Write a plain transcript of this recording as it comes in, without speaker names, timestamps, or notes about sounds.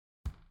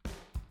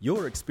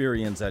Your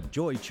experience at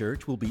Joy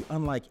Church will be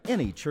unlike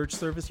any church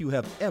service you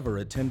have ever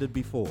attended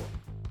before.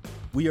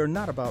 We are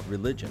not about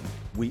religion.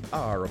 We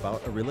are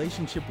about a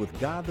relationship with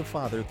God the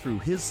Father through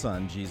His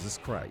Son, Jesus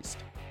Christ.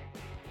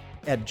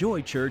 At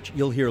Joy Church,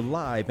 you'll hear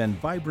live and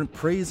vibrant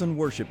praise and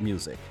worship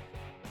music.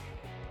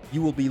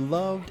 You will be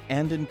loved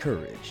and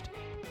encouraged.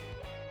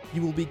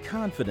 You will be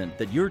confident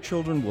that your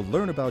children will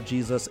learn about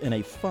Jesus in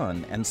a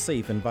fun and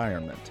safe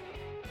environment.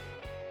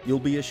 You'll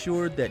be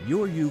assured that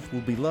your youth will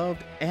be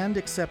loved and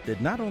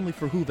accepted not only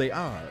for who they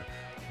are,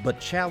 but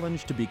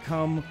challenged to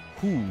become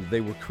who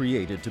they were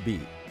created to be.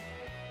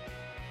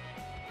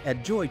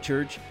 At Joy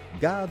Church,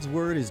 God's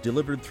Word is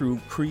delivered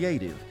through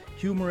creative,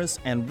 humorous,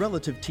 and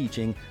relative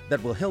teaching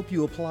that will help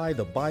you apply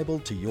the Bible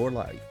to your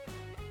life.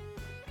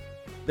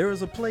 There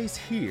is a place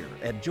here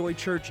at Joy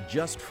Church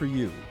just for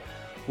you,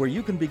 where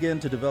you can begin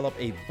to develop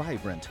a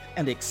vibrant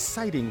and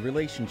exciting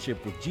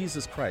relationship with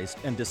Jesus Christ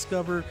and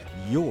discover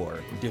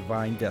your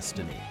divine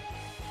destiny.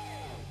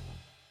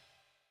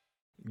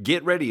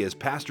 Get ready as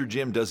Pastor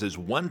Jim does his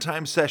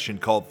one-time session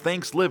called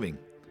Thanksliving,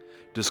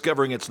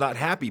 discovering it's not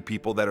happy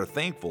people that are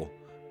thankful,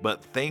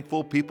 but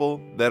thankful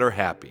people that are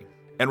happy.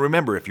 And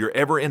remember, if you're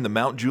ever in the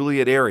Mount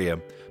Juliet area,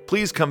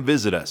 please come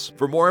visit us.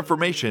 For more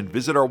information,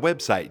 visit our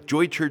website,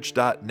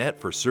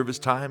 joychurch.net, for service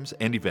times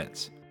and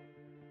events.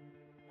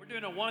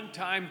 Doing a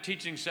one-time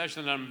teaching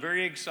session that I'm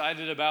very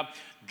excited about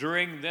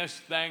during this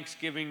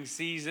Thanksgiving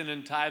season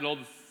entitled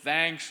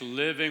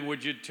Thanksliving.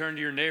 Would you turn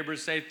to your neighbor and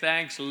say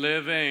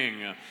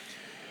Thanksliving?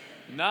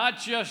 Not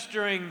just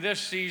during this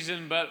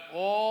season, but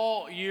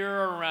all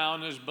year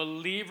around. As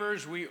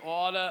believers, we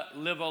ought to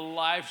live a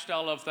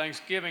lifestyle of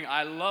thanksgiving.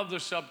 I love the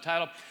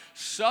subtitle.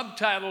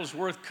 Subtitle's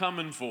worth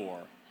coming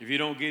for. If you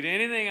don't get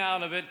anything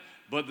out of it,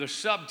 but the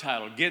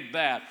subtitle, get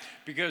that,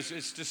 because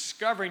it's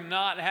discovering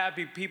not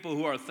happy people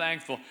who are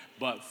thankful,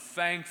 but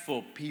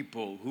thankful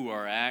people who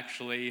are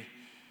actually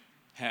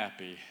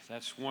happy.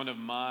 That's one of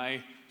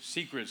my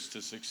secrets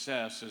to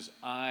success, is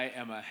I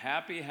am a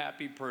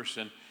happy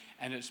person,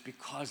 and it's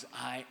because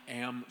I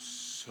am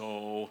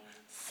so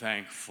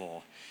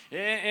thankful.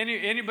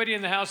 Anybody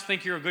in the house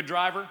think you're a good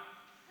driver?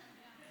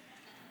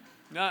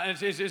 No,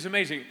 it's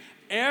amazing.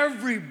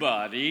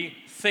 Everybody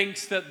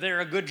thinks that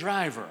they're a good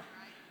driver.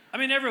 I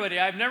mean, everybody.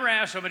 I've never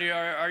asked somebody,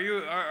 are you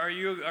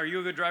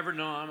a good driver?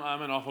 No,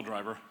 I'm an awful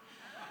driver.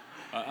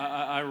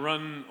 I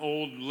run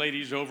old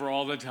ladies over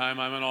all the time.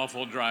 I'm an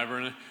awful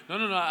driver.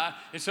 No.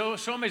 It's so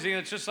amazing.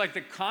 It's just like the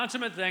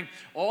consummate thing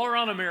all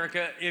around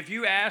America. If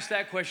you ask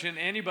that question,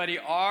 anybody,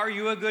 are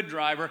you a good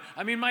driver?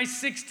 I mean, my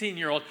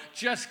 16-year-old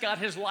just got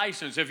his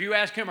license. If you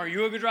ask him, are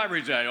you a good driver?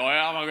 He'd say, oh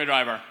yeah, I'm a good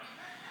driver.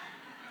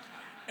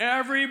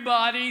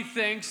 Everybody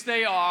thinks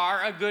they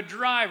are a good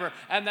driver,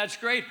 and that's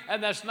great,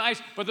 and that's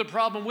nice, but the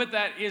problem with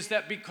that is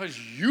that because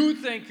you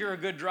think you're a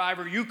good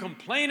driver, you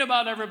complain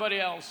about everybody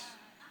else.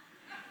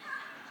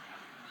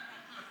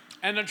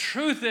 And the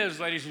truth is,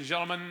 ladies and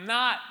gentlemen,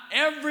 not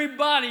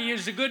everybody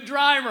is a good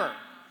driver.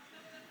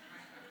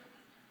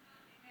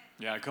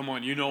 Yeah, come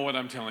on, you know what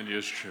I'm telling you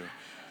is true.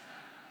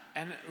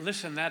 And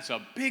listen, that's a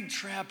big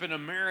trap in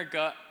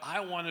America. I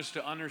want us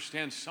to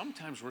understand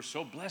sometimes we're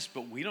so blessed,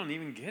 but we don't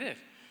even get it.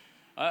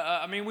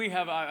 I mean,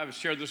 I've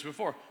shared this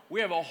before,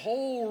 we have a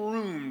whole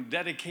room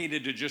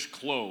dedicated to just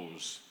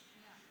clothes.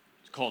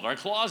 It's called our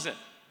closet.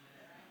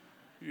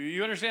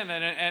 You understand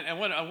that? And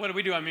what do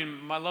we do? I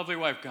mean, my lovely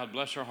wife, God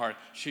bless her heart,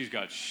 she's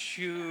got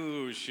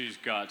shoes, she's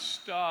got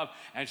stuff,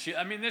 and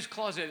this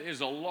closet is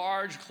a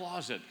large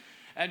closet.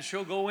 And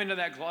she'll go into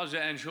that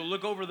closet and she'll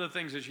look over the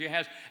things that she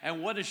has.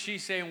 And what does she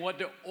say? And what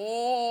do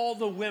all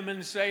the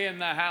women say in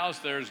the house?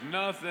 There's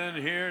nothing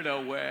here to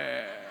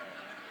wear.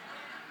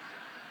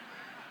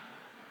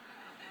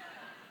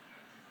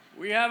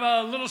 We have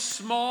a little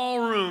small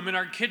room in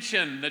our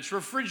kitchen that's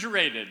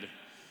refrigerated,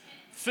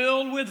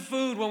 filled with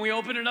food. When we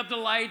open it up, the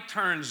light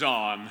turns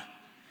on.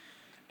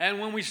 And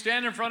when we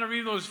stand in front of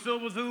you, those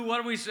filled with food,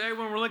 what do we say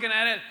when we're looking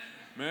at it?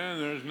 Man,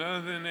 there's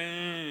nothing to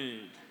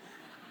eat.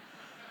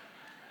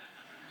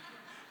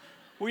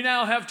 We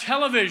now have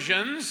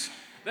televisions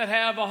that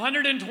have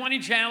 120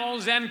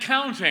 channels and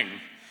counting.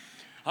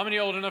 How many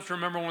old enough to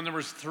remember when there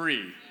was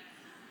 3?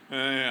 We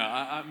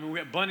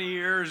have bunny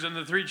ears and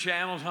the 3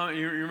 channels. Huh?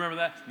 You remember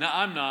that? No,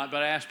 I'm not,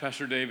 but I asked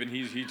Pastor Dave, and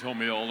he told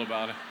me all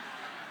about it.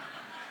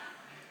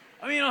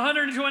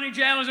 120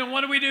 channels, and what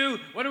do we do?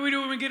 What do we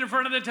do when we get in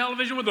front of the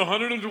television with the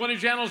 120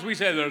 channels? We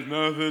say, there's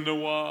nothing to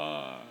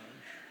watch.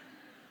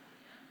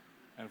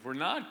 And if we're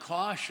not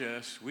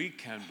cautious, we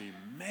can be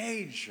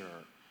major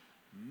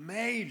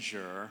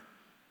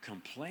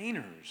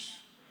complainers.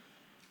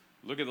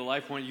 Look at the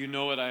Life Point. You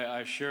know it.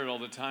 I share it all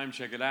the time.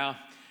 Check it out.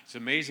 It's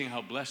amazing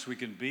how blessed we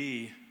can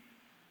be,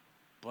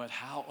 but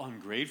how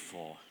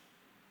ungrateful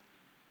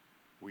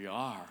we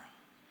are.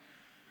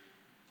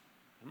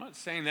 I'm not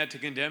saying that to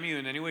condemn you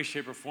in any way,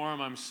 shape, or form.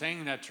 I'm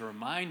saying that to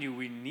remind you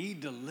we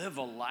need to live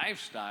a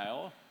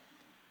lifestyle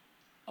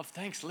of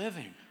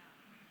thanksgiving.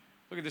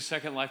 Look at the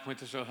second life point.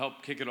 This will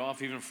help kick it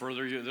off even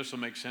further. This will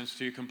make sense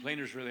to you.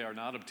 Complainers really are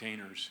not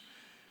obtainers.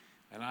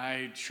 And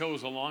I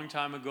chose a long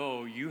time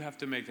ago, you have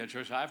to make that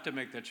choice. I have to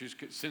make that choice.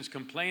 Since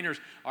complainers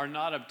are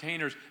not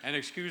obtainers, and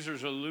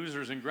excusers are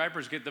losers, and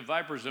gripers get the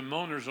vipers, and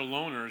moaners are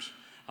loners,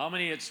 how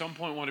many at some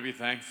point want to be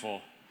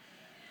thankful?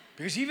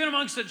 Because even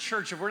amongst the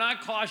church, if we're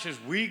not cautious,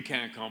 we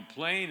can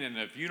complain. And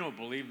if you don't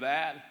believe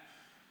that,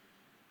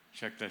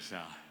 check this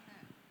out.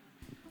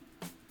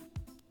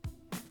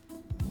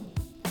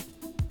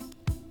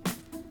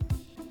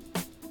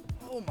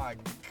 Oh my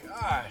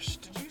gosh,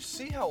 did you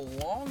see how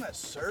long that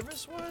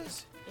service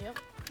was? Yep.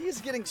 He's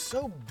getting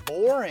so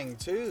boring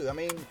too. I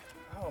mean,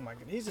 oh my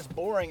god, he's as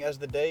boring as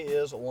the day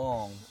is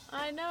long.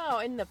 I know,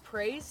 and the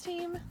praise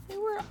team, they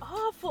were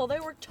awful. They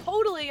were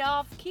totally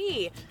off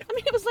key. I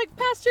mean, it was like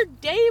Pastor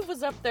Dave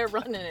was up there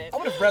running it. I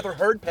would have rather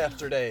heard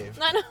Pastor Dave.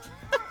 I know.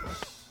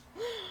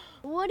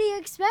 What do you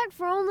expect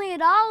for only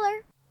 $1?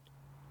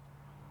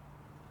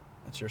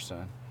 That's your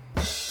son.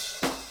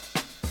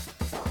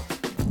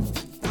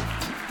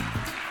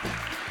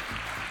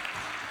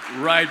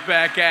 Right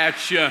back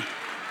at you.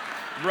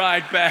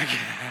 Right back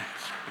at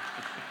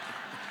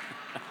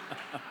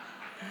you.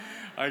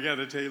 I got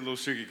to tell you a little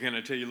secret. Can I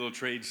tell you a little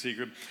trade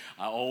secret?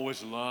 I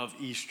always love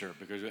Easter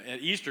because at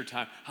Easter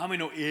time, how many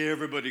know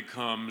everybody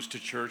comes to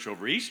church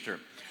over Easter?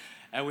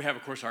 And we have,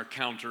 of course, our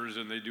counters,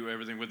 and they do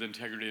everything with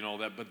integrity and all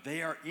that, but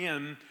they are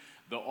in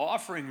the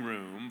offering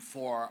room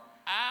for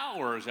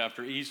hours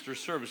after Easter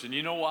service. And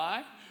you know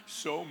why?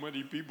 So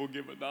many people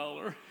give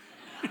 $1.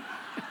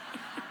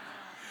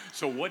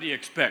 So what do you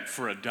expect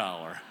for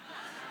 $1?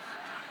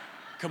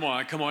 Come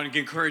on,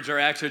 encourage our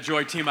Acts of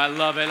Joy team. I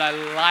love it, I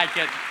like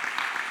it.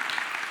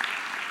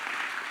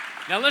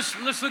 Now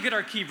let's look at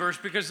our key verse,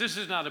 because this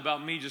is not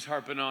about me just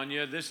harping on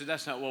you.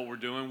 That's not what we're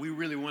doing. We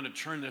really want to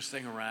turn this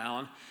thing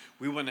around.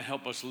 We want to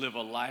help us live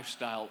a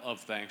lifestyle of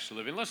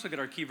thanksgiving. Let's look at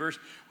our key verse.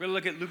 We're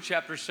going to look at Luke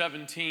chapter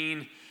 17.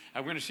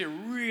 And we're going to see a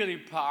really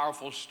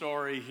powerful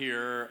story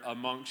here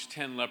amongst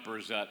 10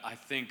 lepers that I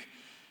think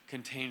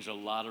contains a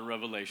lot of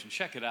revelation.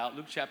 Check it out,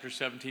 Luke chapter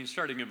 17,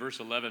 starting in verse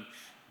 11.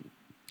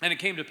 And it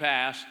came to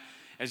pass,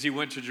 as he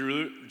went to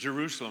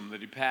Jerusalem,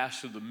 that he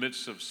passed through the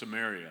midst of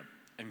Samaria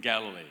and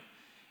Galilee.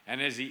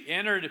 And as he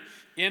entered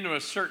into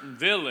a certain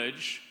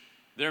village,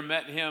 there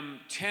met him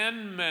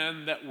 10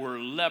 men that were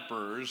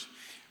lepers,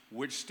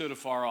 which stood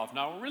afar off.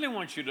 Now, I really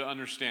want you to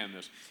understand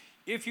this.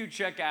 If you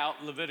check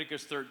out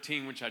Leviticus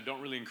 13, which I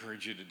don't really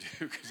encourage you to do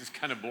because it's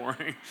kind of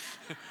boring,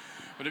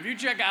 but if you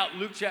check out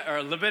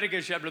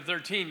Leviticus chapter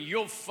 13,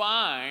 you'll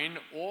find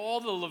all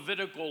the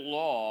Levitical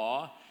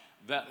law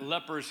that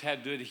lepers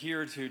had to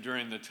adhere to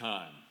during the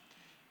time.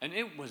 And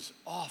it was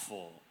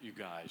awful, you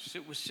guys.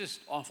 It was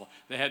just awful.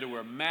 They had to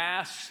wear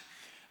masks.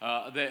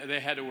 They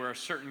had to wear a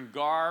certain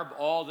garb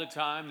all the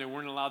time. They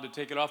weren't allowed to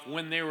take it off.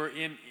 When they were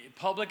in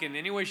public in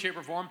any way, shape,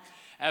 or form,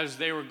 as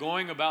they were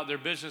going about their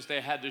business, they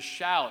had to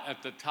shout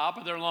at the top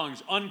of their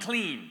lungs,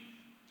 unclean.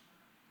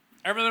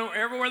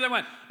 Everywhere they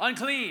went,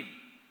 unclean.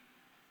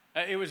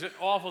 It was an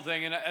awful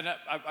thing, and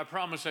I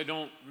promise I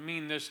don't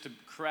mean this to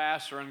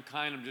crass or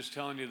unkind. I'm just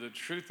telling you the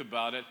truth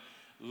about it.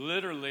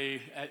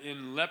 Literally,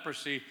 in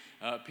leprosy,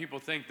 people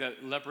think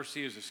that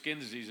leprosy is a skin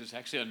disease. It's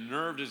actually a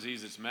nerve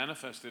disease that's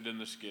manifested in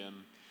the skin.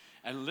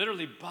 And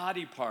literally,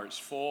 body parts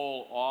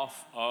fall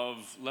off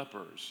of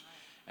lepers.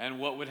 And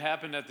what would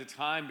happen at the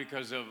time,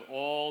 because of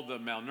all the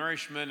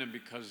malnourishment and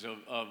because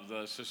of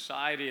the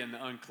society and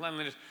the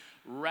uncleanliness,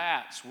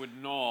 rats would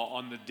gnaw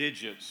on the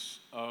digits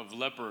of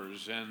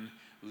lepers and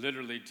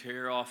literally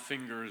tear off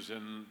fingers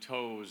and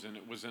toes. And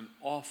it was an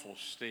awful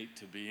state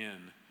to be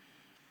in.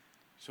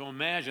 So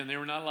imagine they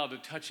were not allowed to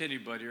touch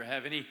anybody or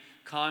have any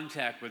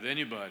contact with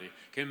anybody.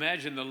 Can you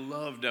imagine the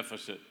love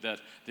deficit, the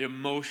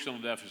emotional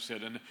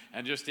deficit,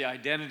 and just the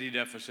identity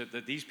deficit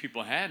that these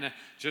people had? And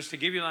just to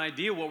give you an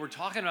idea of what we're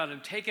talking about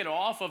and take it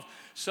off of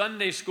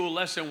Sunday school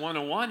lesson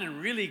 101 and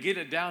really get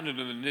it down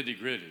into the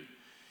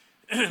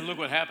nitty-gritty. Look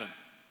what happened.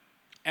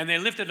 And they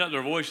lifted up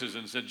their voices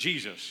and said,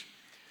 Jesus,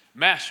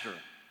 Master,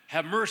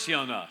 have mercy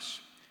on us.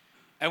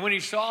 And when he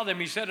saw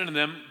them, he said unto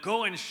them,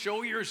 Go and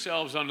show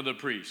yourselves unto the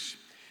priests.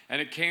 And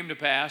it came to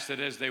pass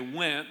that as they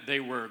went, they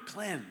were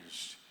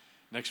cleansed.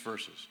 Next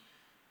verses.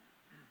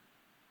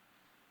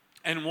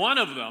 And one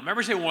of them,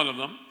 remember say one of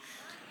them,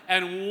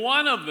 and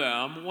one of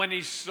them, when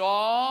he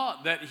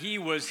saw that he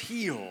was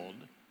healed,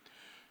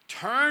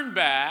 turned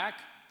back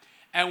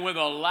and with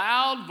a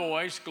loud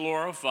voice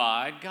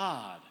glorified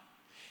God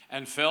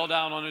and fell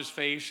down on his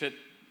face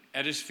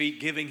at his feet,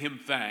 giving him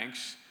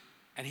thanks.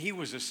 And he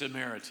was a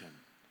Samaritan.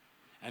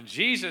 And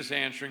Jesus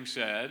answering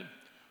said,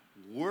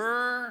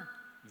 Were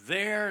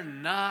there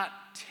not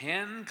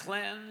 10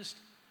 cleansed?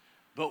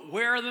 But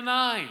where are the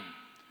 9?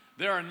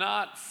 There are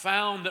not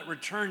found that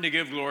return to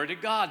give glory to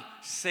God,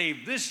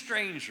 save this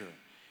stranger.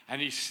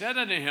 And he said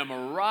unto him,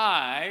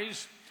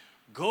 Arise,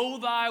 go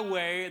thy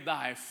way,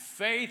 thy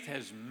faith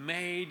has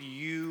made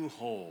you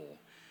whole.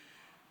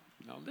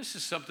 Now, this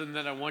is something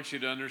that I want you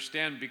to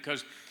understand,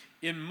 because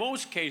in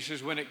most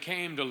cases, when it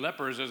came to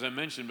lepers, as I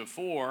mentioned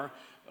before,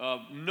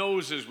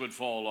 noses would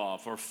fall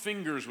off, or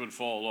fingers would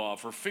fall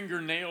off, or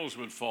fingernails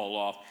would fall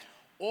off.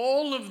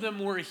 All of them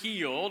were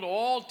healed.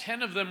 All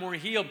 10 of them were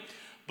healed,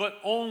 but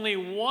only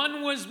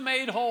one was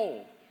made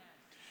whole.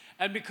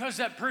 And because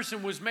that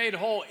person was made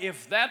whole,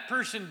 if that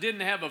person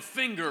didn't have a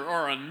finger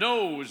or a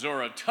nose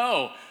or a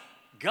toe,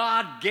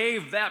 God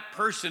gave that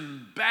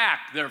person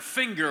back their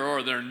finger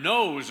or their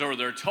nose or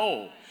their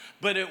toe.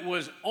 But it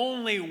was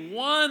only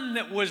one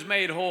that was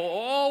made whole.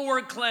 All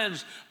were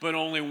cleansed, but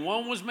only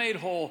one was made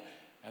whole.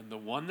 And the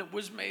one that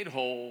was made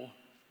whole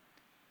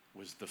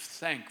was the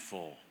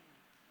thankful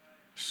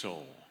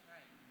soul.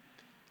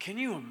 Can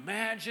you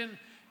imagine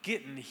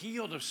getting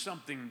healed of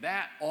something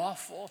that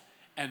awful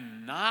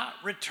and not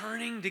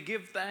returning to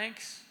give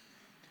thanks?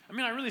 I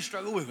mean, I really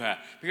struggle with that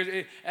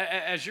because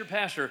as your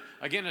pastor,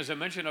 again, as I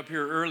mentioned up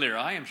here earlier,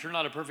 I am sure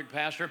not a perfect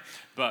pastor,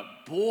 but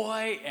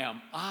boy,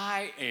 am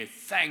I a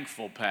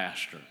thankful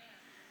pastor.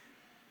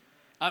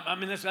 I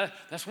mean,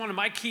 that's one of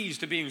my keys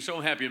to being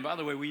so happy. And by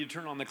the way, will you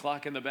turn on the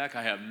clock in the back?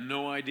 I have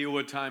no idea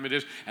what time it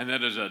is, and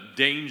that is a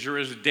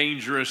dangerous,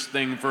 dangerous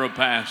thing for a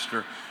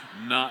pastor,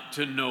 not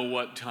to know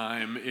what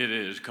time it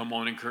is. Come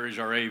on, encourage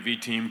our AV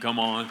team. Come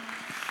on.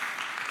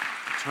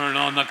 Turn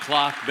on the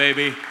clock,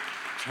 baby.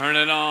 Turn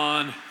it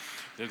on.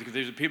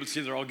 There's people,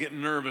 see, they're all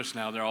getting nervous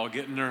now. They're all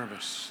getting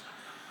nervous.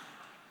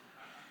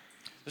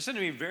 Listen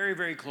to me very,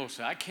 very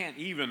closely. I can't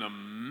even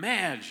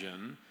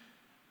imagine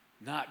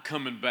not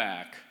coming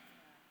back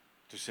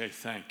to say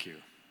thank you.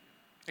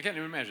 I can't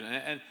even imagine.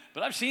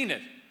 But I've seen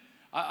it.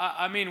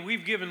 I mean,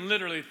 we've given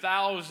literally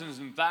thousands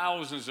and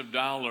thousands of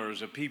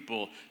dollars of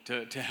people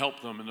to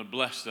help them and to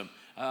bless them.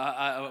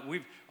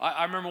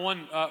 I remember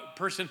one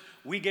person,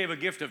 we gave a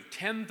gift of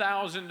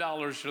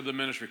 $10,000 to the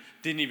ministry.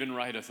 Didn't even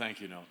write a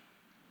thank you note.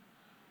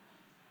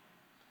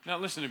 Now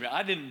listen to me.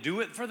 I didn't do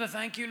it for the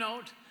thank you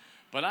note,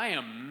 but I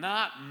am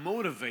not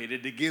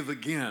motivated to give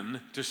again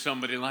to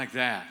somebody like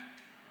that.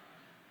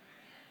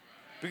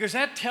 Because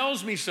that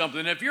tells me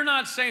something. If you're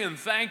not saying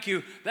thank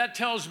you, that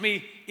tells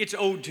me it's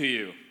owed to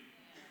you.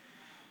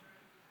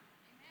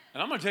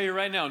 And I'm going to tell you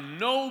right now,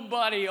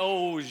 nobody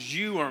owes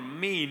you or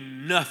me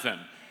nothing.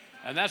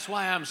 And that's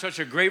why I'm such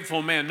a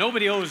grateful man.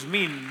 Nobody owes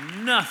me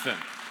nothing.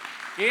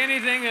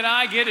 Anything that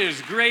I get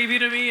is gravy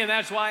to me, and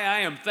that's why I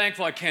am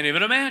thankful. I can't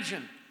even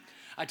imagine.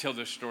 I tell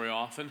this story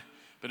often,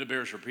 but it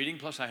bears repeating.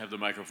 Plus, I have the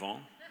microphone.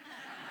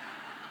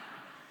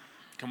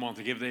 Come on,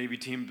 to give the AV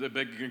team the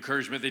big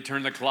encouragement. They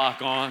turn the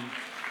clock on.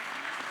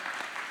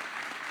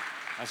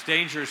 That's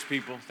dangerous,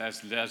 people.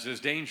 That's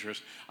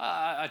dangerous.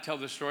 I tell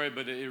this story,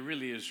 but it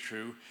really is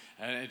true.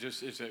 And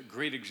it's a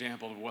great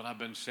example of what I've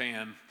been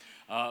saying.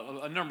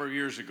 A number of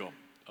years ago,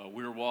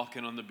 we were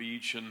walking on the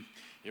beach, and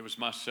it was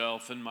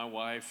myself and my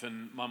wife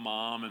and my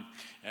mom,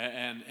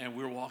 and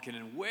we were walking,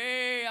 and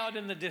way out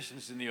in the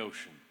distance in the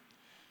ocean,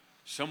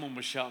 someone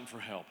was shouting for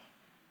help.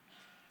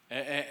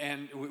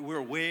 And we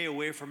were way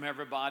away from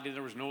everybody.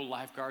 There was no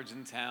lifeguards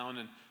in town.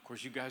 And, of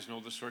course, you guys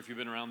know the story. If you've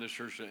been around this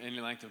church any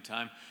length of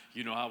time,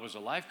 you know I was a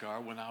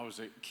lifeguard when I was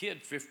a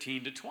kid,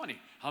 15 to 20.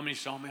 How many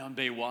saw me on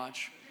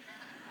Baywatch?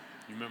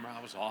 You remember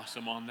I was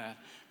awesome on that?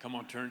 Come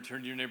on, turn to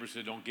your neighbor and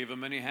say, don't give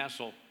him any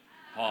hassle,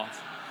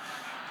 Hoff.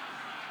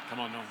 Come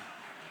on, no.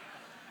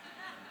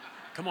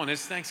 Come on,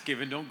 it's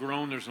Thanksgiving. Don't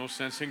groan. There's no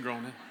sense in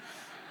groaning.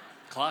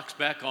 Clock's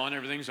back on.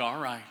 Everything's all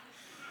right.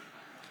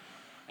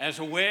 And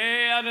so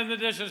way out in the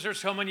distance, there's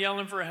someone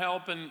yelling for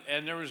help,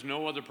 and there was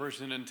no other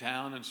person in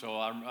town. And so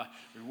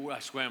I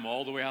swam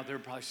all the way out there,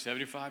 probably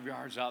 75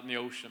 yards out in the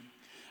ocean.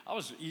 I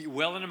was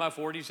well into my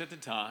 40s at the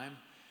time,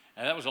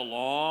 and that was a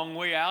long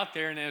way out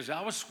there. And as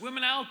I was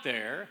swimming out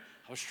there,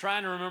 I was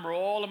trying to remember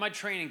all of my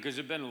training because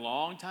it had been a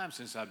long time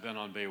since I've been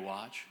on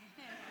Baywatch.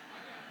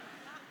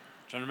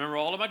 Trying to remember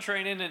all of my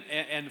training,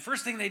 and the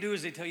first thing they do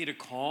is they tell you to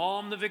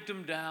calm the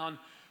victim down,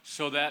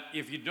 so that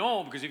if you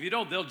don't,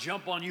 they'll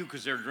jump on you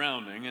because they're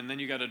drowning, and then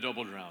you got a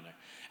double drowning.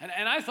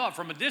 And I thought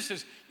from a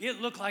distance,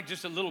 it looked like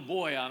just a little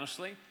boy,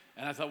 honestly.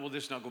 And I thought, well,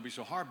 this is not going to be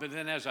so hard. But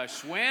then as I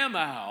swam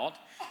out,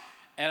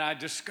 and I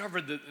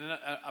discovered that,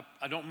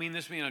 I don't mean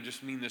this mean, I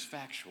just mean this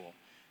factual.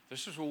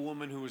 This is a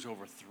woman who was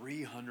over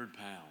 300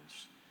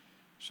 pounds.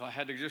 So I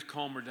had to just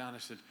calm her down. I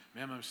said,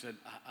 ma'am,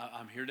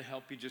 I'm here to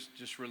help you.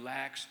 Just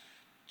relax.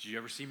 Did you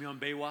ever see me on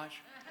Baywatch?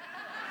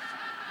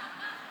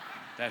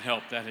 That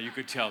helped. You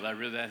could tell.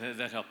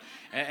 That helped.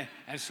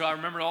 And so I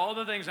remembered all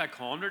the things. I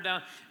calmed her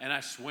down, and I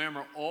swam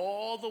her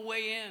all the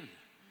way in.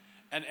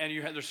 And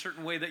there's a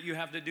certain way that you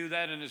have to do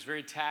that, and it's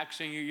very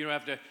taxing. You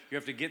have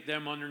to get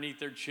them underneath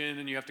their chin,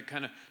 and you have to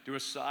kind of do a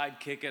side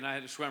kick. And I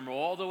had to swim her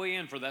all the way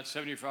in for that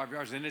 75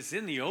 yards, and it's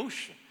in the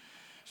ocean.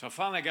 So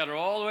finally, I got her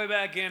all the way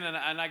back in,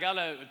 and I got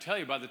to tell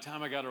you, by the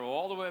time I got her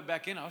all the way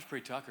back in, I was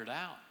pretty tuckered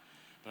out.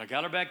 But I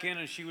got her back in,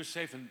 and she was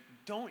safe. And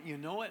don't you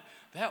know it?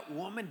 That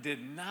woman did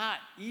not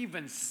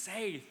even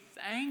say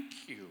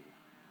thank you.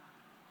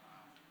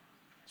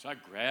 So I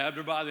grabbed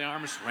her by the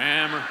arm and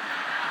swam her.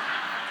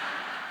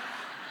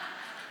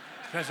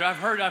 Pastor, I've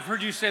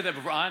heard you say that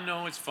before. I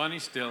know, it's funny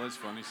still.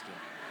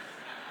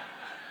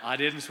 I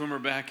didn't swim her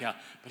back out.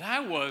 But I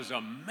was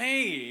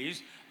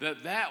amazed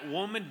that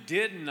woman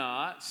did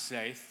not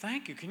say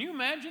thank you. Can you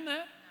imagine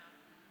that?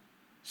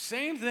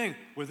 Same thing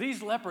with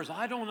these lepers.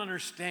 I don't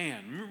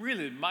understand.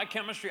 Really, my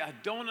chemistry, I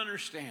don't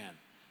understand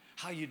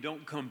how you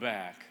don't come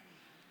back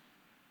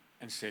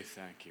and say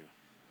thank you.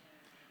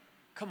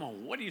 Come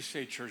on, what do you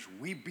say, church?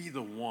 We be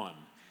the one.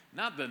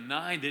 Not the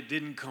 9 that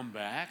didn't come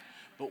back,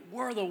 but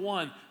we're the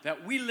one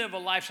that we live a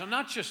life. So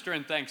not just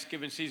during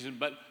Thanksgiving season,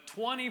 but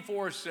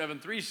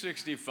 24/7,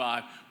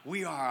 365,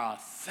 we are a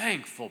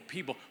thankful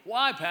people.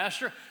 Why,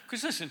 Pastor?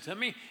 Because listen to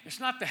me,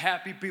 it's not the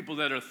happy people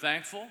that are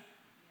thankful.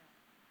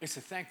 It's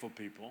the thankful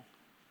people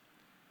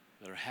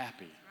that are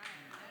happy.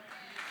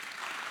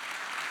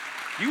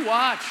 You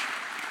watch.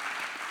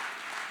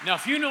 Now,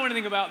 if you know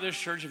anything about this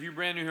church, if you're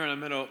brand new here, and I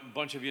met a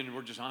bunch of you, and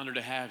we're just honored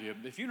to have you.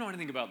 If you know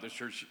anything about this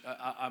church,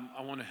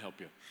 I want to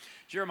help you.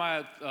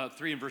 Jeremiah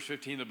 3 and verse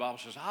 15, the Bible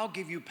says, I'll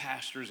give you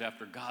pastors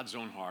after God's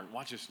own heart.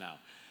 Watch this now.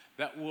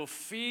 That will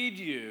feed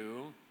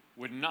you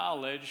with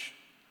knowledge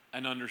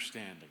and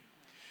understanding.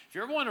 If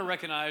you ever want to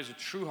recognize a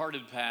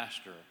true-hearted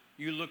pastor,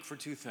 you look for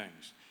 2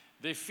 things.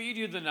 They feed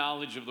you the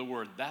knowledge of the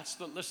word.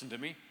 Listen to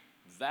me,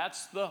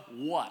 that's the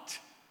what.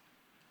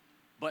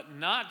 But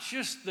not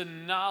just the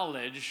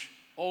knowledge,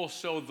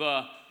 also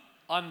the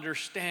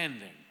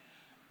understanding.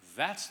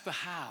 That's the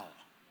how.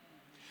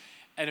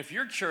 And if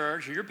your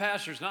church or your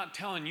pastor's not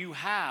telling you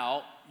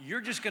how, you're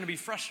just going to be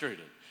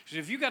frustrated. Because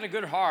if you got a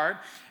good heart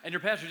and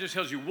your pastor just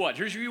tells you what,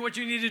 here's what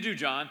you need to do,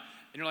 John.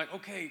 And you're like,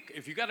 okay,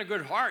 if you got a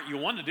good heart, you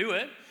want to do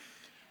it.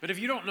 But if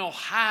you don't know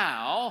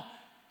how,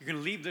 you're going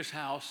to leave this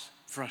house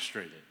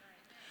frustrated.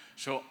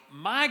 So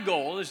my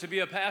goal is to be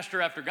a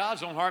pastor after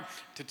God's own heart,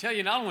 to tell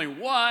you not only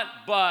what,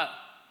 but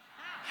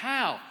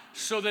how.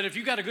 So that if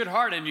you got a good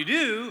heart, and you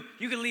do,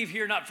 you can leave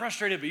here not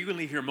frustrated, but you can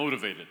leave here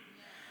motivated.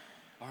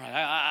 All right,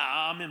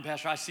 I'm in,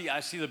 Pastor. I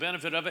see the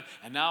benefit of it,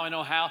 and now I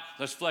know how.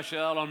 Let's flesh it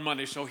out on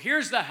Monday. So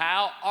here's the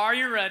how. Are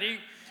you ready?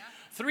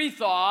 3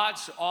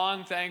 thoughts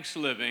on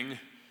Thanksgiving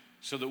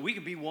so that we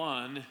can be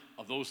one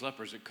of those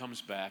lepers that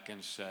comes back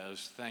and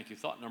says, thank you.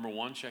 Thought number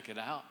 1, check it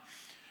out.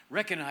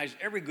 Recognize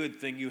every good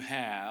thing you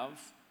have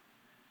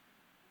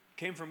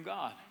came from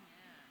God.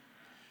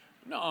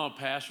 No,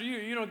 Pastor,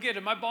 you don't get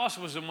it. My boss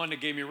was the one that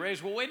gave me a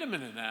raise. Well, wait a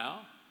minute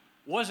now.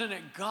 Wasn't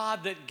it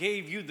God that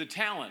gave you the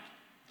talent?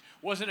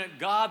 Wasn't it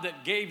God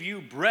that gave you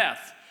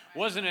breath?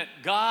 Wasn't it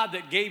God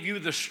that gave you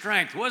the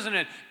strength? Wasn't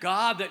it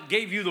God that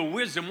gave you the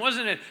wisdom?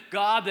 Wasn't it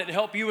God that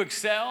helped you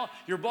excel?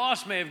 Your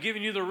boss may have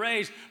given you the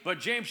raise, but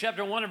James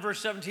chapter 1 and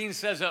verse 17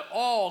 says that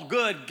all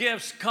good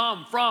gifts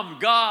come from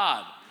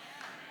God.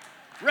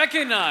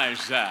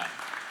 Recognize that.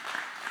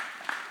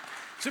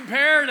 It's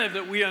imperative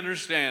that we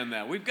understand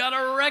that. We've got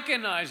to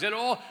recognize that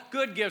all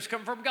good gifts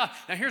come from God.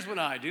 Now, here's what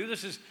I do.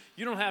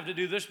 You don't have to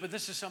do this, but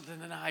this is something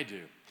that I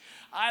do.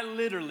 I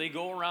literally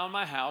go around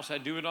my house. I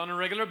do it on a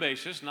regular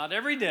basis, not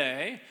every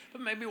day,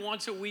 but maybe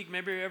once a week,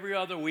 maybe every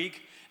other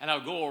week. And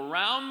I'll go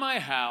around my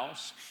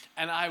house,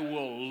 and I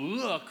will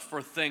look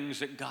for things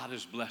that God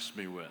has blessed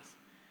me with.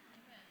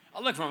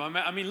 I'll look for them.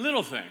 I mean,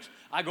 little things.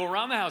 I go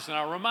around the house and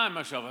I'll remind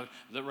myself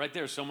that right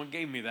there, someone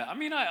gave me that. I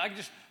mean,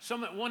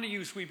 one of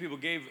you sweet people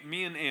gave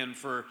me and Ann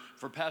for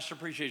Pastor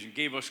Appreciation,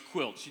 gave us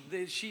quilts.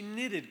 She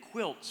knitted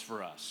quilts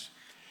for us.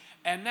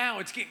 And now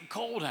it's getting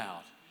cold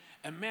out.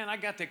 And man, I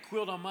got that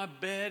quilt on my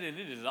bed and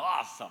it is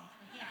awesome.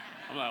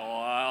 I'm like,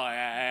 well,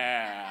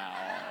 yeah.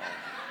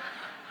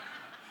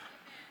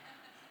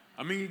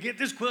 I mean, you get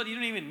this quilt, you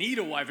don't even need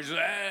a wife. It's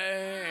just,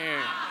 hey.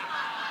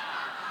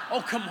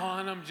 Oh, come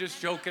on, I'm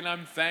just joking.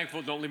 I'm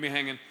thankful. Don't leave me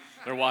hanging.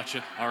 They're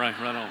watching. All right,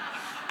 right on.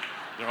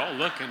 They're all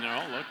looking.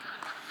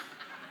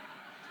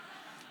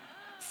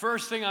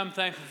 First thing I'm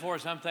thankful for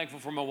is I'm thankful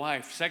for my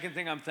wife. Second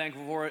thing I'm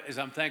thankful for is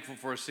I'm thankful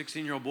for a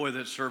 16-year-old boy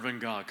that's serving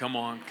God. Come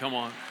on.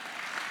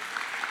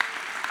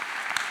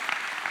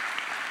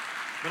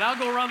 But I'll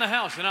go around the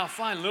house and I'll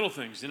find little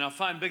things and I'll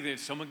find big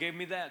things. Someone gave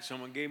me that.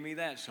 Someone gave me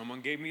that. Someone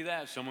gave me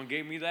that. Someone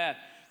gave me that.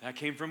 That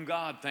came from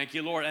God. Thank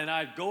you, Lord. And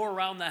I'd go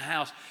around the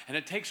house, and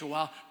it takes a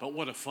while, but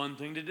what a fun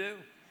thing to do.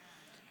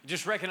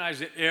 Just recognize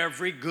that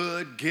every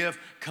good gift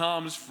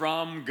comes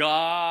from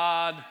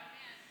God.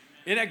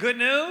 Isn't that good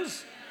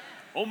news?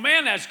 Oh,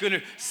 man, that's good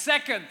news.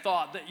 Second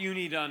thought that you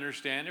need to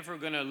understand if we're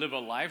going to live a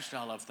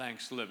lifestyle of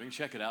Thanksgiving,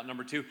 check it out.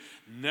 Number 2,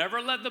 never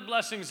let the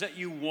blessings that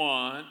you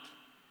want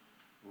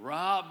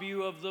rob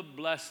you of the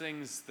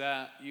blessings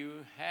that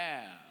you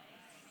have.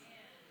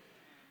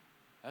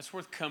 That's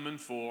worth coming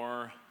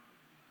for.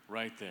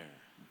 Right there.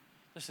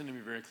 Listen to me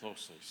very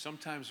closely.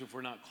 Sometimes if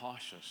we're not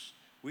cautious,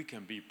 we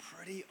can be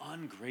pretty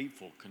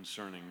ungrateful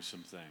concerning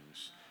some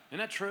things. Isn't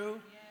that true?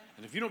 Yeah.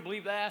 And if you don't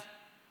believe that,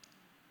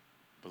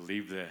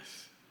 believe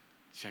this.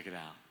 Check it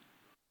out.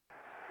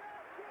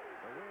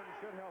 The wind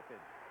should help him.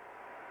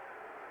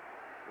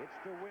 It's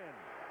to win.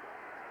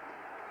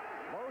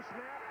 Low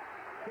snap.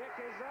 Kick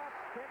is up.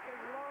 Kick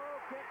is low.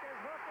 Kick is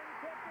hooking.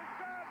 Kick is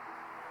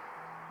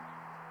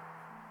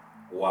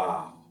good.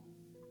 Wow.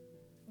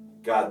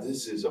 God,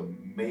 this is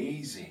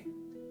amazing.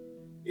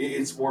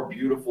 It's more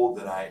beautiful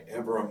than I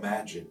ever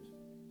imagined.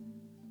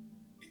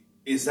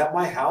 Is that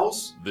my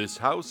house? This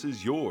house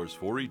is yours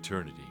for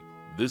eternity.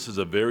 This is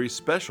a very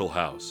special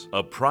house,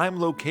 a prime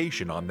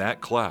location on that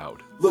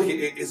cloud. Look,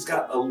 it's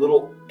got a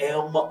little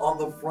M on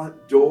the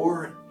front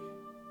door.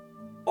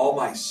 All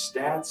my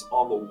stats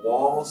on the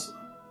walls.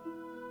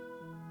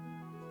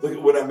 Look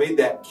at when I made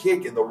that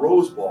kick in the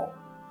Rose Bowl.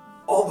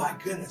 Oh my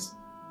goodness.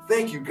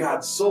 Thank you,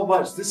 God, so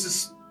much. This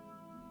is...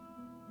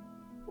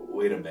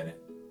 Wait a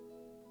minute.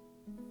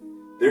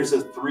 There's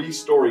a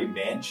 3-story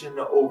mansion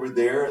over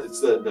there.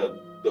 It's the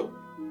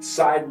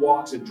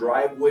sidewalks and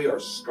driveway are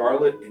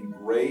scarlet and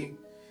gray.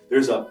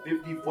 There's a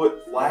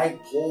 50-foot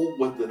flagpole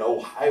with an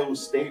Ohio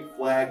State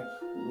flag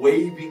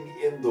waving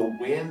in the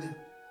wind.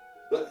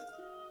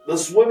 The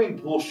swimming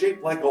pool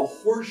shaped like a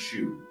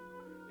horseshoe.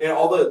 And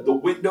all the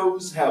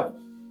windows have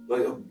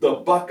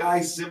the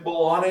Buckeye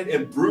symbol on it,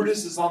 and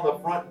Brutus is on the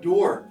front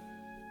door.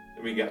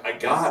 I mean,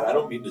 God, I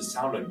don't mean to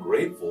sound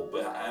ungrateful,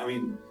 but I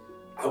mean,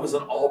 I was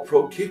an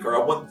all-pro kicker. I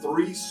won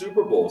 3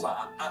 Super Bowls.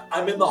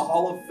 I'm in the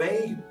Hall of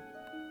Fame.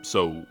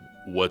 So,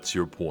 what's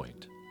your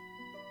point?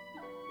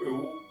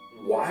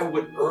 Why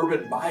would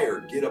Urban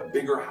Meyer get a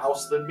bigger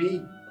house than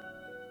me?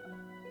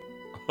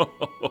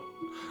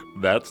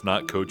 That's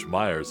not Coach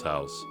Meyer's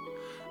house.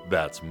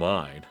 That's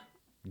mine.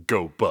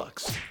 Go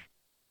Bucks.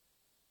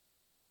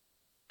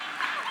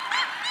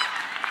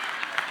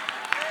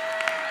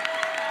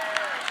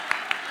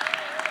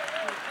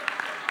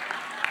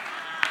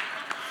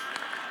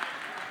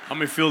 How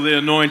many feel the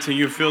anointing?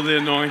 You feel the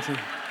anointing?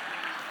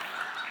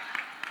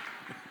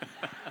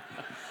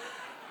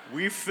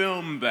 We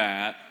filmed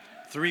that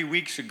 3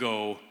 weeks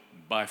ago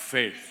by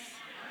faith.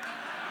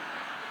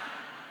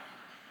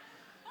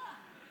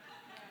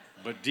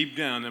 But deep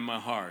down in my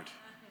heart,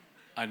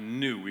 I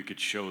knew we could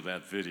show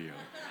that video.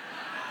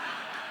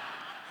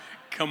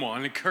 Come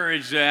on,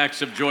 encourage the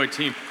Acts of Joy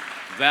team.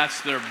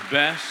 That's their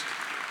best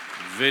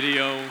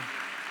video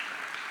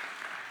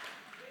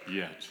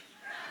yet.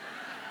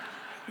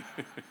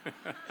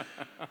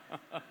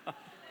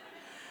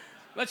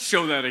 Let's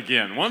show that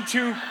again. 1,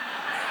 2.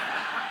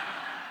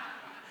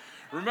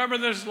 Remember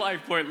this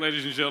life point,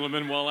 ladies and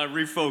gentlemen, while I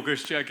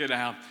refocus, check it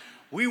out.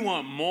 We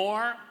want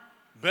more,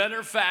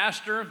 better,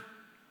 faster,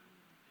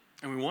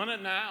 and we want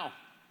it now.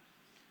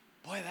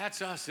 Boy,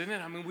 that's us, isn't it?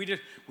 I mean,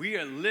 we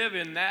live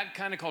in that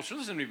kind of culture.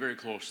 Listen to me very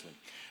closely.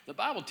 The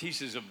Bible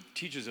teaches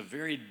a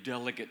very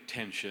delicate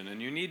tension,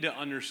 and you need to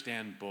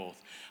understand both.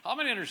 How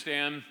many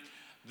understand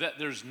that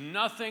there's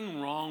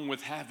nothing wrong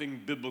with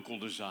having biblical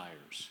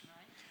desires?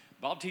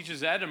 The Bible teaches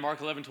that in Mark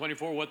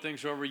 11:24, what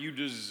things soever you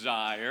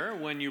desire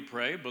when you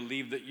pray,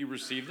 believe that you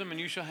receive them and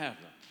you shall have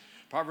them.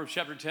 Proverbs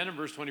chapter 10 and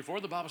verse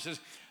 24, the Bible says,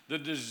 the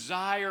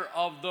desire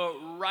of the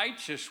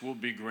righteous will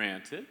be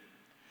granted.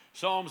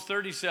 Psalms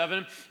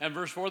 37 and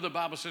verse 4, the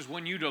Bible says,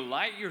 when you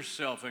delight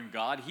yourself in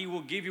God, he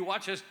will give you,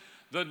 watch this,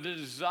 the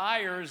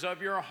desires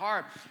of your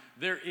heart.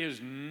 There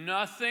is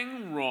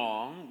nothing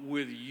wrong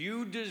with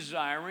you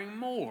desiring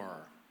more.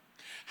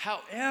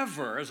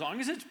 However, as long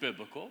as it's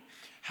biblical,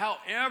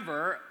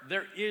 however,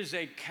 there is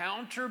a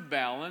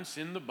counterbalance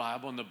in the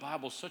Bible, and the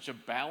Bible is such a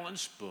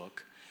balanced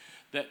book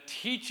that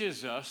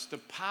teaches us the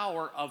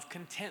power of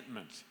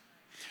contentment.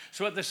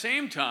 So at the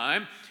same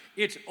time,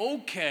 it's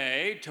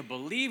okay to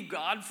believe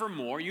God for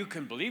more. You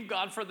can believe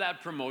God for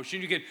that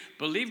promotion. You can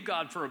believe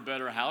God for a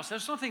better house.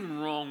 There's nothing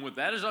wrong with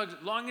that. As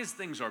long as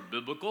things are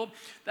biblical,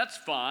 that's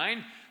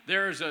fine.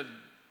 There's a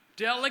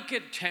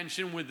delicate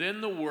tension within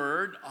the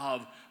word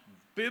of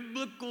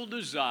biblical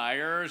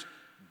desires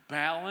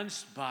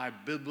balanced by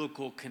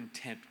biblical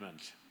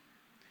contentment.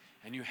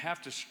 And you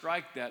have to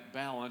strike that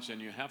balance,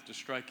 and you have to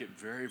strike it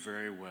very,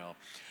 very well.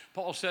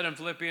 Paul said in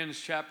Philippians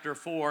chapter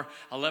 4,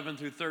 11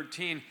 through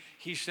 13,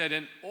 he said,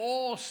 in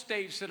all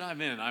states that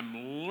I'm in, I'm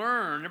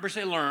learned, everybody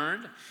say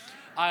learned,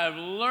 I have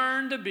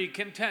learned to be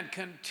content.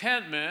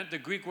 Contentment, the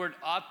Greek word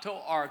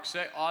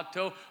autoarxe,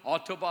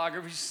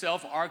 autobiography,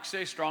 self,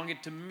 arxe, strong.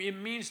 It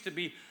means to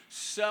be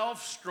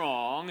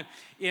self-strong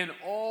in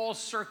all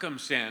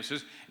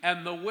circumstances.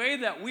 And the way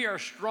that we are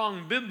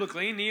strong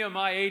biblically,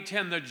 Nehemiah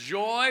 8:10, the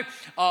joy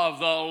of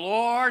the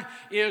Lord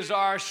is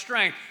our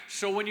strength.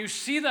 So when you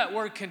see that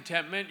word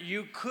contentment,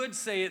 you could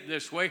say it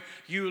this way: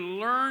 you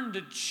learn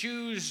to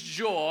choose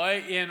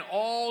joy in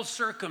all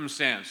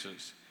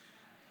circumstances.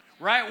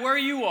 Right where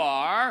you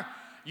are,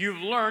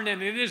 you've learned,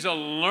 and it is a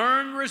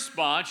learned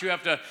response. You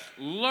have to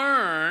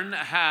learn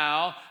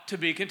how to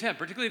be content,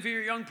 particularly if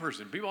you're a young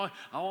person. People, I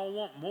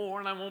want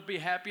more and I won't be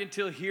happy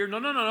until here.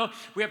 No.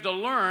 We have to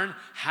learn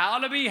how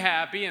to be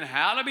happy and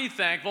how to be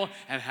thankful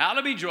and how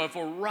to be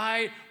joyful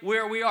right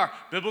where we are.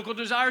 Biblical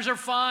desires are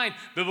fine.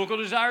 Biblical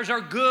desires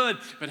are good.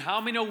 But how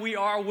many know we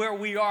are where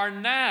we are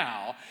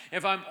now?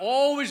 If I'm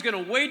always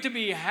going to wait to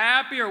be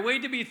happy or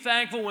wait to be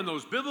thankful when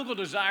those biblical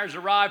desires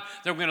arrive,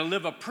 then we're going to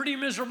live a pretty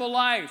miserable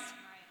life.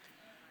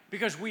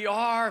 Because we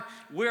are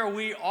where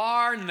we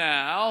are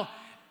now,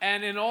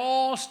 and in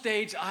all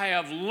states I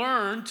have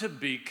learned to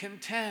be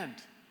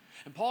content.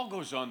 And Paul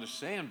goes on to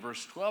say in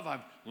verse 12,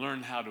 I've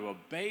learned how to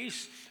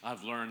abase,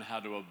 I've learned how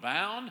to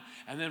abound.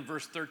 And then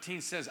verse 13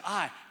 says,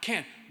 I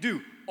can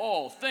do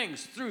all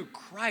things through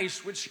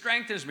Christ, which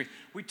strengthens me.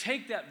 We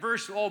take that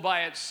verse all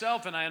by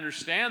itself, and I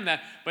understand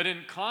that. But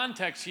in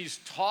context, he's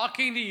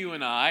talking to you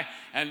and I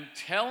and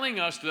telling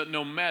us that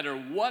no matter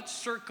what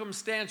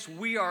circumstance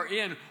we are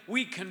in,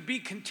 we can be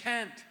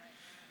content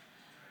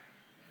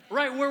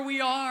right where we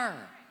are.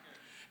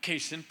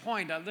 Case in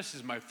point, this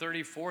is my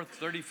 34th,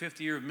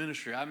 35th year of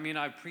ministry. I mean,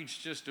 I've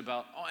preached just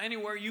about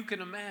anywhere you can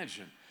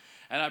imagine.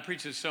 And I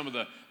preached at some of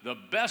the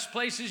best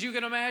places you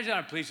can imagine.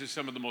 I preached at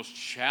some of the most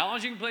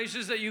challenging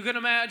places that you can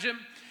imagine.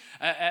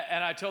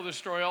 And I tell this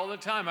story all the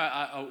time.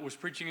 I was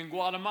preaching in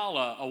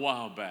Guatemala a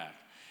while back.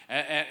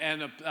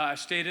 And I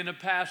stayed in a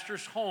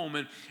pastor's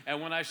home.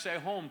 And when I say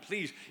home,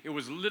 please, it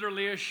was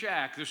literally a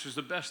shack. This was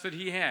the best that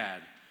he had.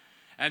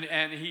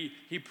 And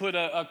he put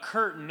a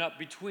curtain up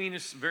between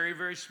this very,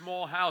 very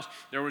small house.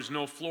 There was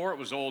no floor. It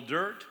was all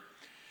dirt.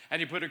 And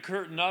he put a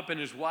curtain up, and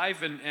his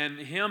wife and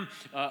him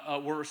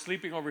were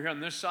sleeping over here on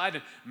this side.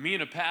 And me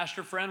and a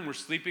pastor friend were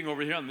sleeping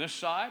over here on this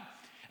side.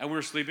 And we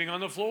were sleeping on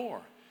the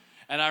floor.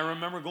 And I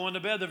remember going to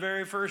bed the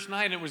very first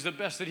night, and it was the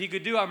best that he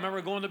could do. I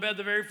remember going to bed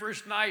the very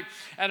first night,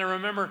 and I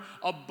remember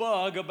a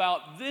bug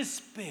about this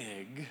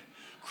big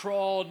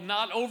crawled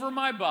not over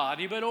my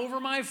body, but over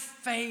my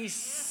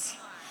face.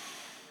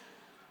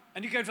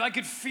 And I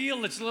could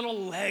feel its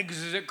little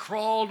legs as it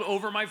crawled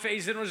over my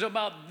face. And it was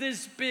about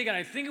this big. And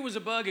I think it was a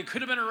bug. It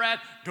could have been a rat.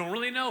 Don't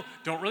really know.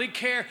 Don't really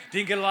care.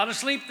 Didn't get a lot of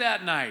sleep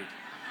that night.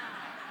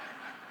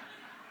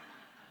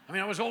 I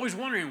mean, I was always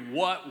wondering,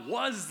 what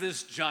was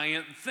this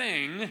giant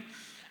thing?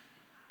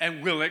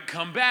 And will it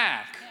come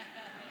back?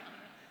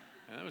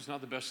 And that was not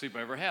the best sleep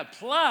I ever had.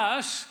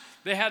 Plus,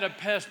 they had a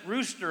pest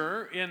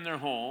rooster in their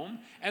home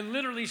and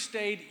literally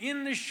stayed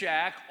in the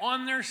shack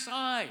on their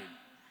side.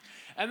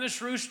 And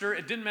this rooster,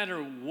 it didn't matter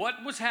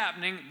what was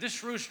happening,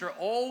 this rooster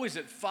always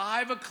at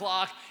 5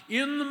 o'clock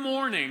in the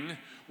morning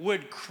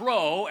would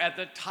crow at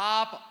the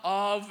top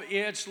of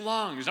its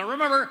lungs. Now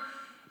remember,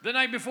 the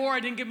night before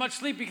I didn't get much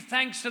sleep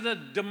thanks to the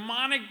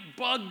demonic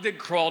bug that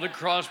crawled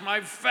across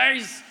my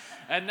face.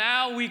 And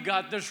now we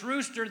got this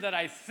rooster that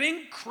I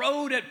think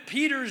crowed at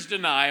Peter's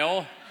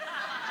denial.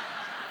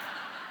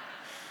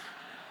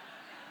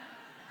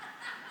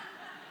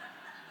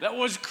 That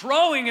was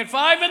crowing at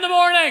 5 in the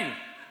morning.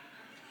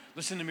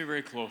 Listen to me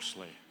very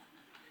closely.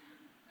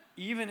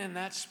 Even in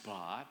that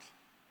spot,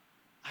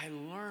 I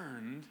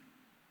learned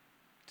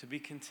to be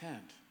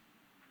content.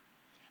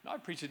 Now, I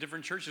preach at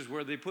different churches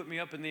where they put me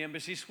up in the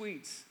embassy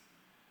suites.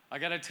 I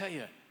got to tell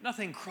you,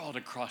 nothing crawled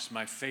across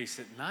my face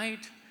at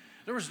night.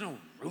 There was no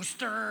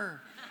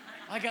rooster.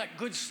 I got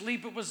good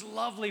sleep. It was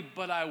lovely,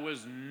 but I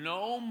was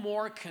no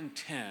more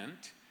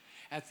content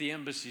at the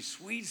embassy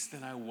suites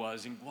than I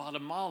was in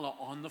Guatemala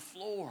on the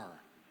floor.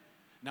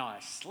 Now, I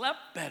slept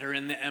better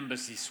in the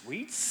embassy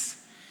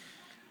suites,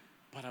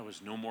 but I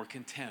was no more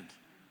content.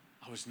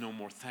 I was no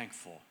more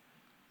thankful.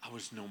 I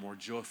was no more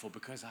joyful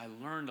because I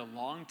learned a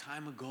long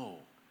time ago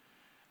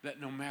that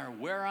no matter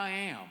where I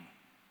am,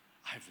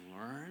 I've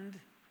learned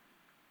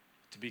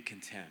to be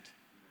content.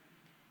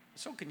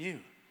 So can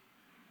you.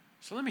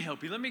 So let me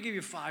help you. Let me give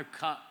you 5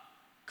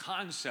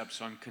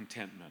 concepts on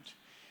contentment.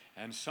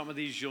 And some of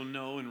these you'll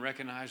know and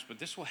recognize, but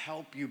this will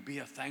help you be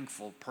a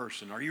thankful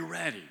person. Are you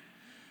ready?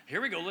 Here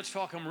we go. Let's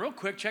talk them real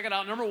quick. Check it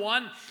out. Number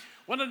 1,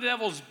 one of the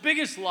devil's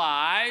biggest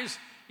lies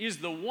is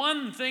the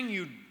one thing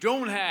you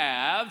don't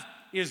have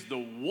is the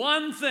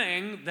one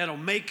thing that'll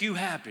make you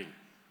happy.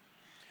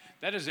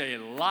 That is a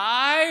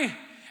lie,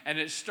 and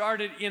it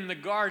started in the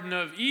Garden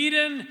of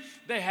Eden.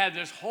 They had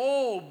this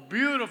whole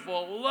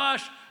beautiful,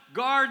 lush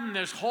garden,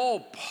 this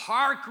whole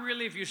park,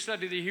 really, if you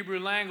study the Hebrew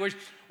language,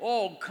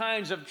 all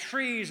kinds of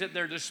trees at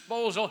their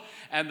disposal,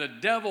 and the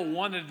devil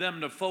wanted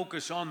them to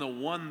focus on the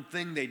one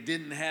thing they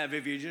didn't have.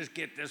 If you just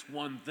get this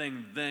one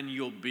thing, then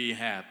you'll be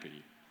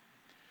happy.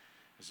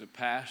 As a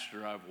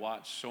pastor, I've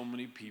watched so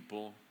many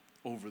people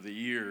over the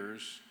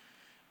years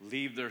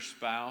leave their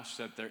spouse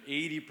that they're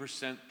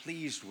 80%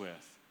 pleased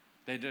with.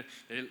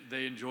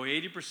 They enjoy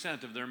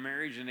 80% of their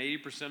marriage and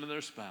 80% of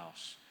their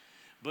spouse,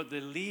 but they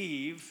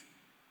leave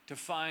to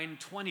find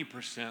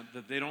 20%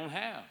 that they don't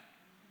have.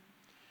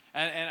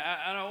 And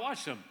I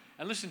watch them.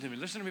 And listen to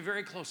me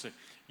very closely.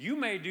 You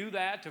may do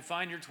that to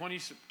find your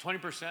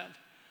 20%,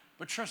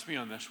 but trust me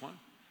on this one.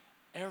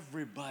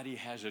 Everybody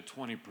has a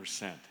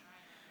 20%.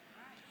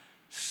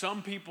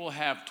 Some people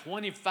have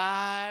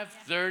 25,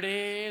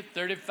 30,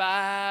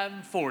 35,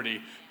 and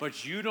 40,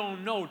 but you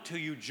don't know till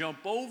you jump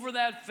over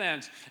that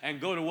fence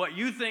and go to what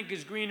you think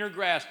is greener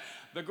grass.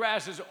 The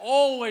grass is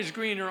always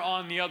greener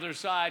on the other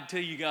side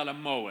till you got to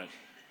mow it.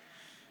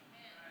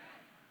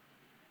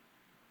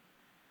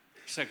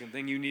 Second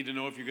thing you need to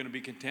know if you're going to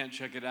be content,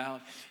 check it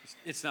out.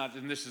 It's not,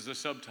 and this is the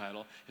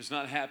subtitle, it's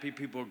not happy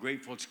people are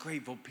grateful, it's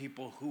grateful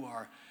people who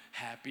are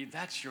happy.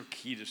 That's your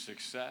key to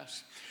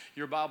success.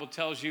 Your Bible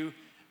tells you,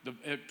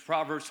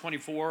 Proverbs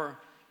 24,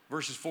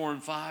 Verses 4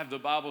 and 5, the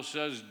Bible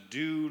says,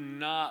 do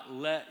not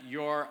let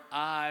your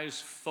eyes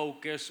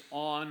focus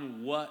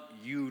on what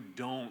you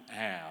don't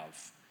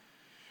have.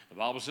 The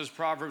Bible says,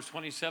 Proverbs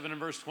 27 and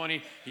verse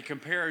 20, he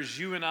compares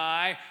you and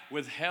I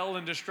with hell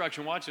and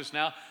destruction. Watch this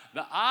now.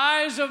 The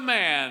eyes of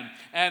man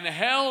and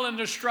hell and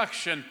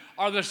destruction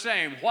are the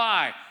same.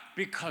 Why?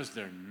 Because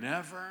they're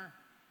never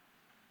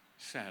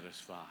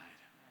satisfied.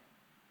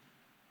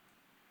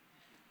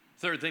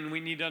 Third thing we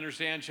need to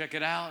understand, check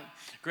it out.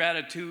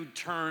 Gratitude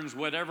turns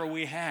whatever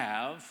we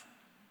have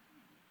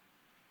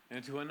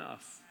into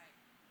enough.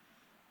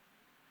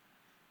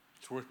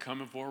 It's worth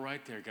coming for right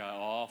there. Got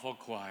awful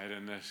quiet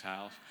in this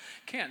house.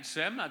 Can't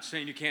say, I'm not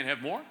saying you can't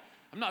have more.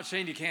 I'm not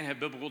saying you can't have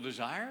biblical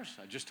desires.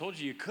 I just told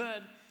you you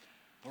could.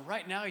 But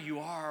right now you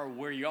are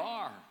where you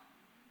are.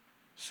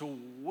 So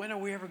when are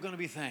we ever going to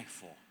be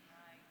thankful?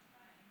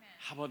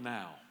 How about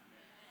now?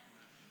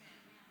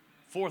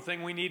 Fourth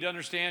thing we need to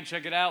understand,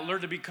 check it out.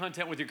 Learn to be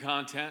content with your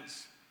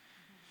contents.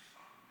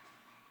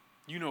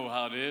 You know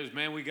how it is,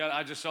 man.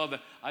 I just saw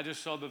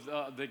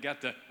they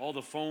got all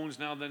the phones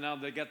now.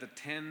 They got the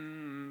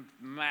 10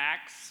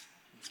 Max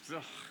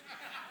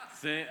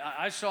thing.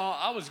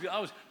 I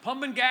was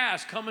pumping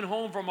gas coming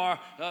home from our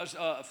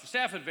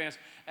staff advance,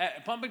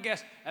 pumping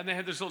gas, and they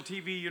had this little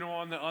TV,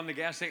 on the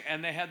gas thing,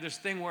 and they had this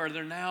thing where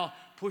they're now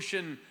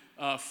pushing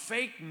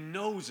fake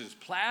noses,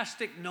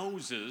 plastic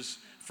noses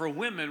for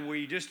women, where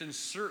you just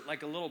insert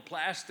like a little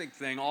plastic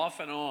thing off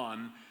and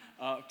on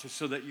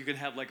so that you can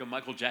have like a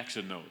Michael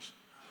Jackson nose.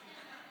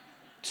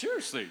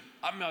 Seriously,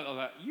 I'm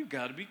not. You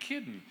got to be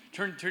kidding.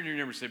 Turn to your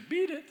neighbor and say,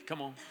 "Beat it,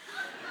 come on."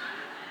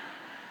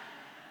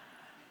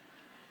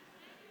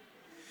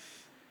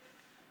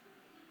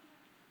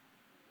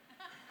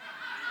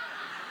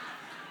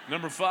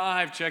 Number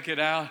 5, check it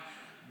out.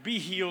 Be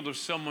healed of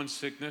someone's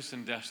sickness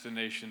and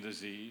destination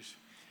disease.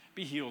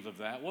 Be healed of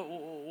that.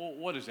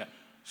 What is that?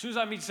 As soon as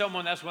I meet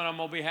someone, that's when I'm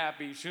going to be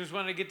happy. As soon as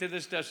when I get to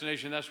this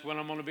destination, that's when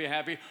I'm going to be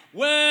happy.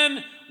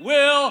 When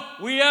will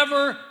we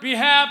ever be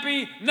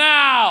happy?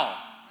 Now.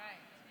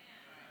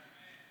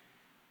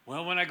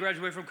 Well, when I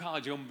graduate from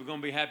college, I'm going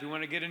to be happy.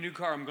 When I get a new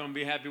car, I'm going to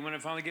be happy. When I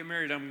finally get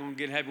married, I'm going to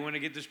get happy. When I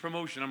get this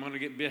promotion, I'm going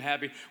to be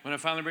happy. When I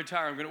finally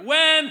retire, I'm going to.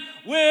 When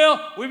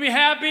will we be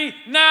happy?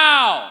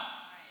 Now.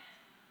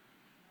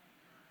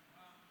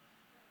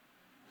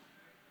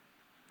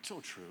 So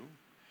true.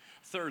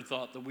 Third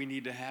thought that we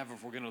need to have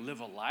if we're going to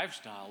live a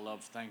lifestyle of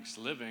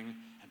thanksgiving,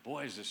 and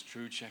boy, is this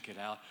true, check it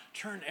out.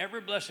 Turn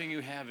every blessing you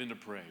have into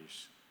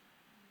praise.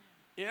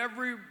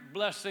 Every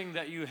blessing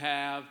that you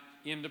have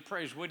into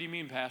praise. What do you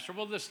mean, Pastor?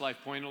 Well, this life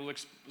point will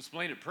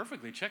explain it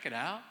perfectly. Check it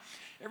out.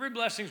 Every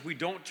blessing we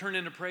don't turn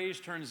into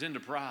praise turns into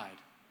pride.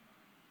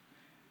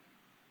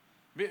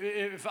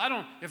 If I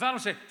don't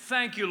say,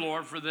 thank you,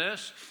 Lord, for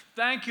this,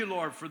 thank you,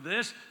 Lord, for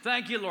this,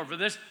 thank you, Lord, for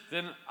this,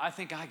 then I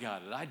think I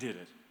got it. I did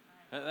it.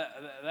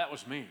 That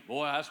was me.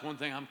 Boy, that's one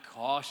thing I'm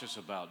cautious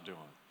about doing.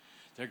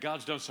 That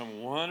God's done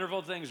some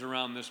wonderful things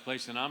around this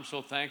place, and I'm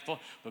so thankful.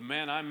 But,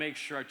 man, I make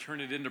sure I turn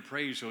it into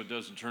praise so it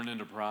doesn't turn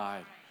into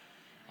pride.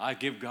 I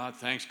give God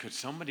thanks. Could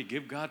somebody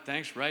give God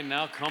thanks right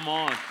now? Come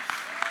on.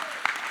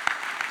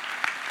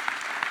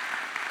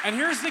 And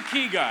here's the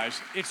key, guys.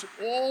 It's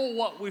all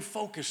what we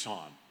focus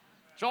on.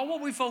 It's all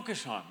what we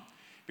focus on.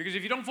 Because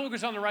if you don't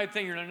focus on the right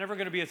thing, you're never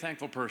going to be a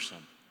thankful person.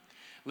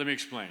 Let me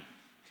explain.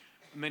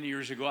 Many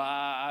years ago,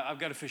 I've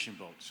got a fishing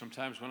boat.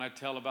 Sometimes when I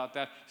tell about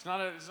that, it's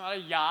not a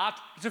yacht,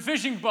 it's a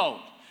fishing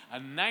boat. A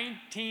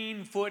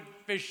 19-foot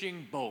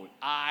fishing boat.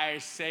 I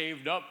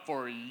saved up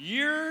for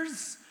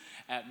years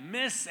at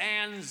Miss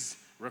Ann's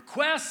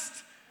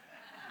request.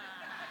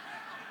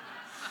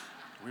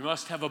 We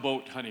must have a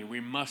boat, honey. We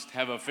must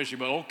have a fishing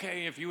boat.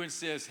 Okay, if you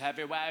insist.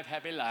 Happy wife,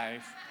 happy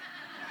life.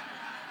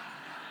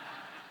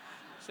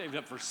 Saved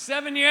up for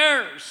 7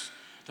 years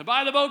to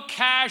buy the boat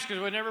cash,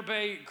 because we'd never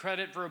pay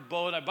credit for a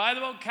boat. I buy the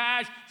boat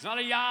cash. It's not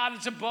a yacht,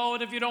 it's a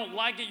boat. If you don't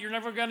like it, you're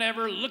never going to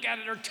ever look at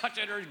it or touch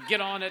it or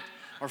get on it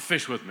or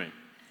fish with me.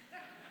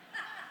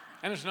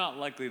 And it's not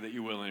likely that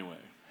you will anyway.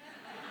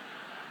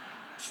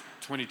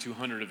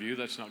 2,200 of you,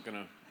 that's not going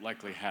to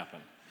likely happen.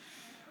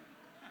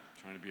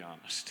 I'm trying to be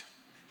honest.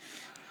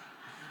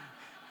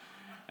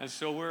 And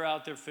so we're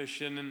out there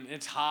fishing, and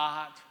it's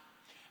hot,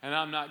 and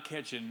I'm not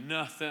catching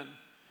nothing.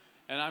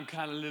 And I'm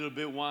kind of a little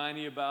bit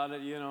whiny about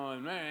it,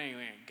 and man,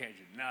 we ain't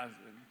catching nothing.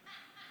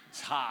 It's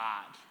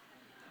hot.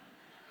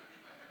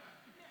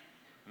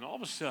 And all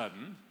of a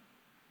sudden,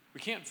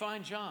 we can't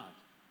find John.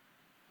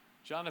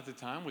 John at the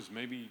time was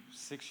maybe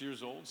 6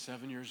 years old,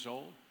 7 years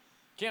old.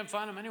 Can't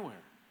find him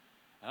anywhere.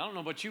 And I don't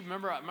know about you. I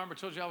remember I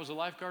told you I was a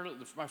lifeguard.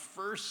 My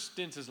first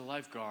stint as a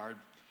lifeguard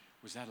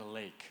was at a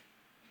lake.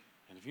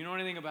 And if you know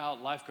anything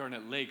about lifeguarding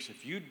at lakes,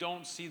 if you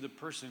don't see the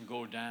person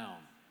go down,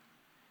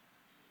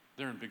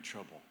 they're in big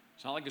trouble.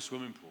 It's not like a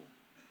swimming pool.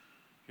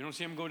 If you don't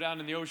see them go down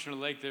in the ocean or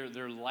the lake,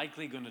 they're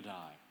likely going to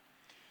die.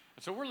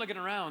 And so we're looking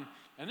around,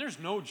 and there's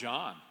no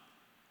John.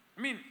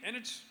 And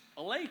it's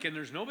a lake, and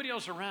there's nobody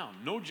else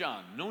around. No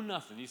John, no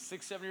nothing. He's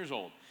 6, 7 years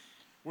old.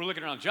 We're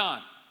looking around. John.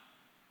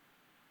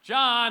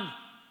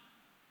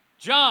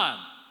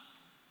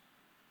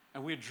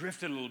 And we had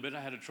drifted a little bit.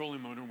 I had a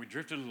trolling motor, and we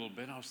drifted a little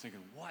bit. And I was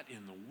thinking, what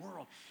in the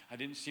world? I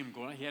didn't see him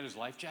going. He had his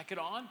life jacket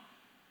on.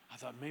 I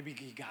thought maybe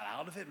he got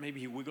out of it. Maybe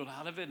he wiggled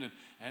out of it.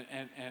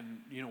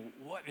 And you know,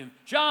 what? And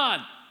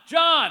John!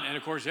 And,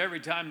 of course, every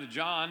time the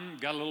John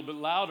got a little bit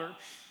louder,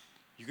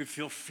 you could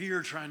feel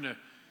fear trying to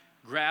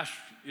grasp.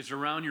 It's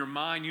around your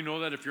mind. You know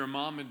that if you're a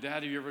mom and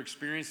dad, have you ever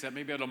experienced that?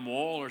 Maybe at a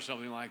mall or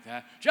something like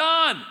that.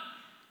 John!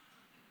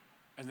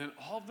 And then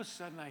all of a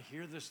sudden, I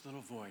hear this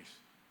little voice.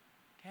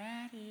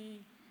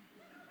 Daddy.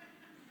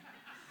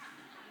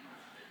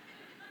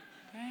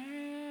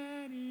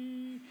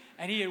 Daddy.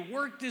 And he had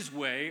worked his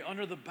way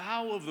under the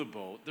bow of the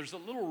boat. There's a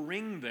little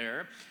ring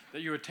there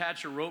that you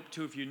attach a rope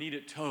to if you need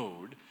it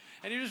towed.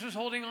 And he just was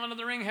holding onto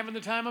the ring, having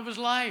the time of his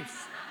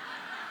life.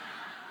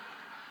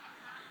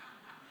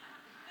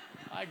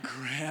 I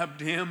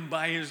grabbed him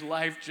by his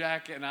life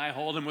jacket, and I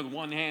hauled him with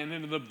one hand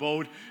into the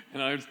boat,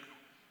 and I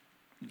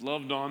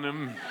loved on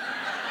him.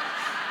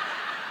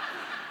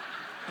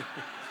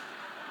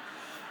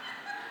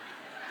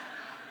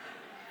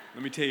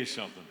 Let me tell you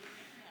something.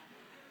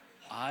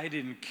 I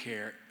didn't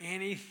care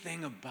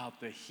anything about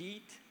the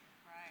heat.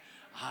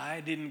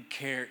 I didn't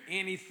care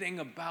anything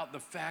about the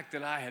fact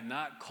that I had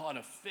not caught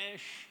a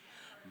fish.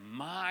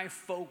 My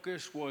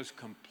focus was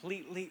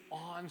completely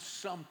on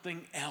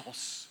something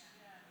else.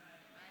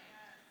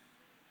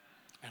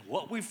 And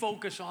what we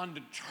focus on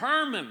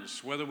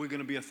determines whether we're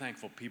going to be a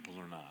thankful people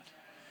or not.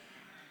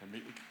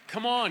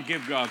 Come on,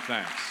 give God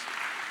thanks.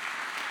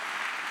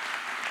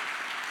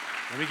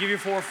 Let me give you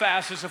 4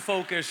 facets of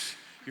focus.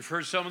 You've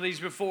heard some of these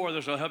before.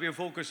 This will help you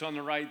focus on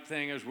the right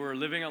thing as we're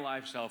living a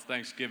lifestyle of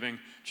Thanksgiving.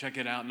 Check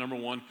it out. Number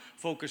 1,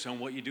 focus on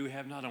what you do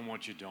have, not on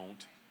what you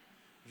don't.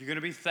 If you're going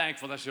to be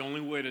thankful, that's the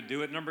only way to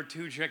do it. Number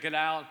 2, check it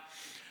out.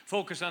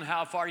 Focus on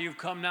how far you've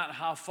come, not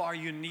how far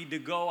you need to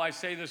go. I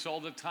say this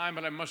all the time,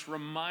 but I must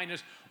remind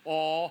us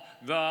all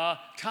the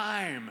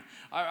time.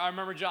 I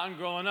remember John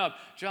growing up.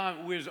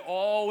 John was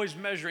always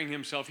measuring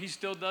himself. He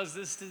still does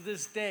this to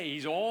this day.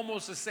 He's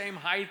almost the same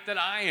height that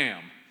I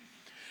am.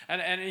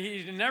 And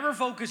he never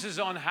focuses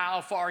on how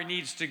far he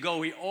needs to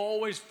go. He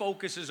always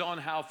focuses on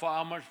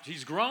how much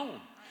he's grown.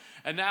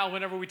 And now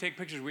whenever we take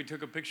pictures, we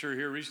took a picture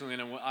here recently,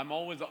 and I'm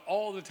always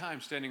all the time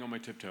standing on my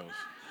tiptoes.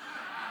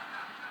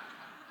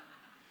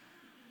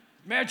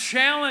 May I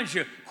challenge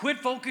you, quit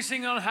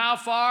focusing on how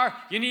far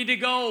you need to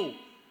go.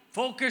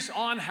 Focus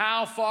on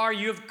how far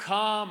you've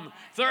come.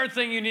 Third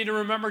thing you need to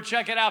remember,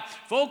 check it out.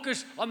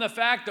 Focus on the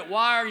fact that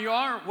while you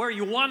aren't where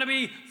you want to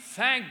be,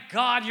 thank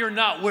God you're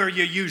not where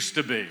you used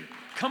to be.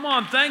 Come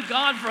on, thank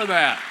God for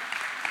that.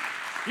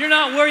 You're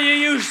not where you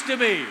used to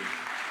be.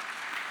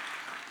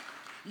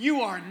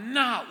 You are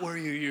not where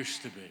you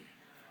used to be.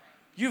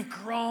 You've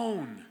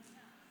grown.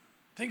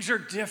 Things are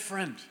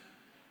different.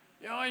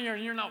 You know,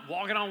 you're not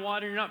walking on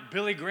water, you're not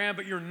Billy Graham,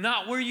 but you're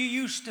not where you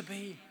used to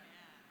be.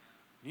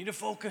 You need to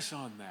focus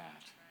on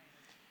that.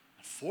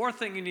 The 4th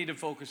thing you need to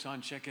focus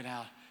on, check it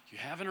out. You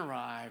haven't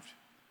arrived,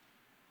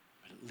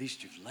 but at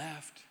least you've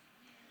left.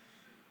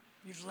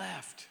 You've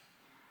left.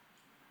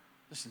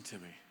 Listen to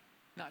me.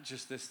 Not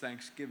just this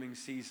Thanksgiving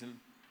season,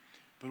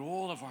 but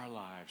all of our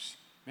lives.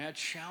 May I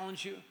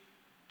challenge you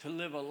to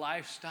live a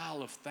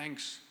lifestyle of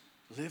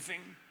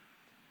thanks-living?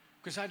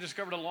 Because I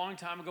discovered a long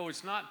time ago,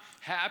 it's not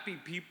happy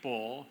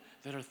people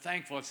that are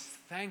thankful. It's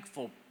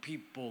thankful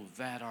people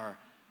that are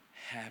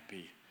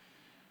happy.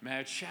 May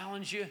I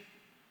challenge you?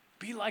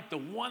 Be like the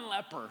one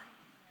leper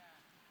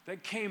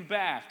that came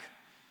back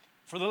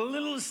for the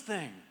littlest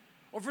thing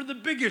or for the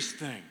biggest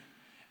thing.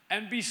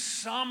 And be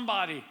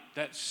somebody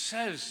that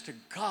says to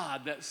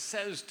God, that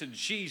says to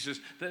Jesus,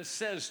 that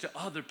says to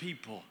other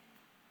people,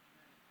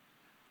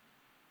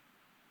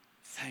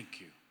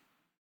 thank you.